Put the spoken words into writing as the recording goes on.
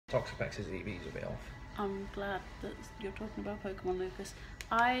Toxapex's EV's a bit off. I'm glad that you're talking about Pokemon, Lucas.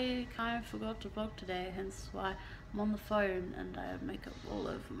 I kind of forgot to vlog today, hence why I'm on the phone and I have makeup all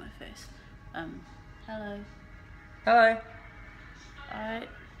over my face. Hello. Hello. I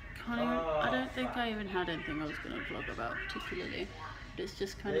can't even, I don't think I even had anything I was going to vlog about particularly, but it's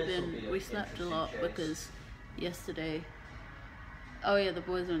just kind of been, we slept a lot because yesterday, oh yeah, the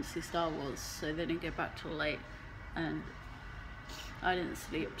boys went to see Star Wars, so they didn't get back till late, and I didn't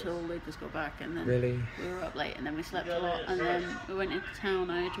sleep till Lucas got back, and then we were up late, and then we slept a lot, and then we went into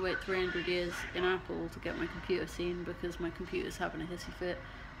town. I had to wait 300 years in Apple to get my computer seen because my computer's having a hissy fit,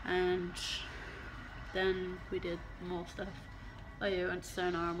 and then we did more stuff. Oh yeah, we went to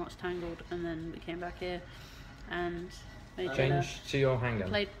Sonar and watched Tangled, and then we came back here and made Change to your handgun.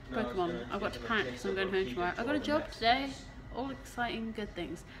 Played Pokemon. I've got to pack because I'm going home tomorrow. I got a job today. All exciting, good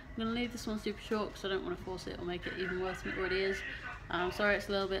things. I'm going to leave this one super short because I don't want to force it or make it even worse than it already is. I'm sorry it's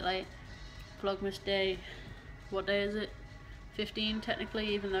a little bit late. Vlogmas day, what day is it? 15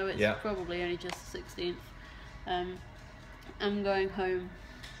 technically, even though it's probably only just the 16th. I'm going home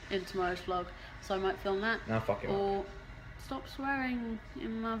in tomorrow's vlog, so I might film that. No, fuck it. Or stop swearing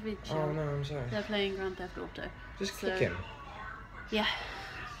in my video. Oh no, I'm sorry. They're playing Grand Theft Auto. Just kick him. Yeah.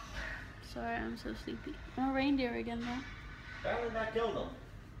 Sorry, I'm so sleepy. I'm a reindeer again now. How did that kill them?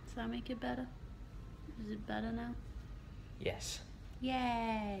 Does that make it better? Is it better now? Yes.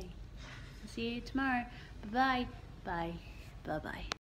 Yay! See you tomorrow. Bye bye. Bye bye bye.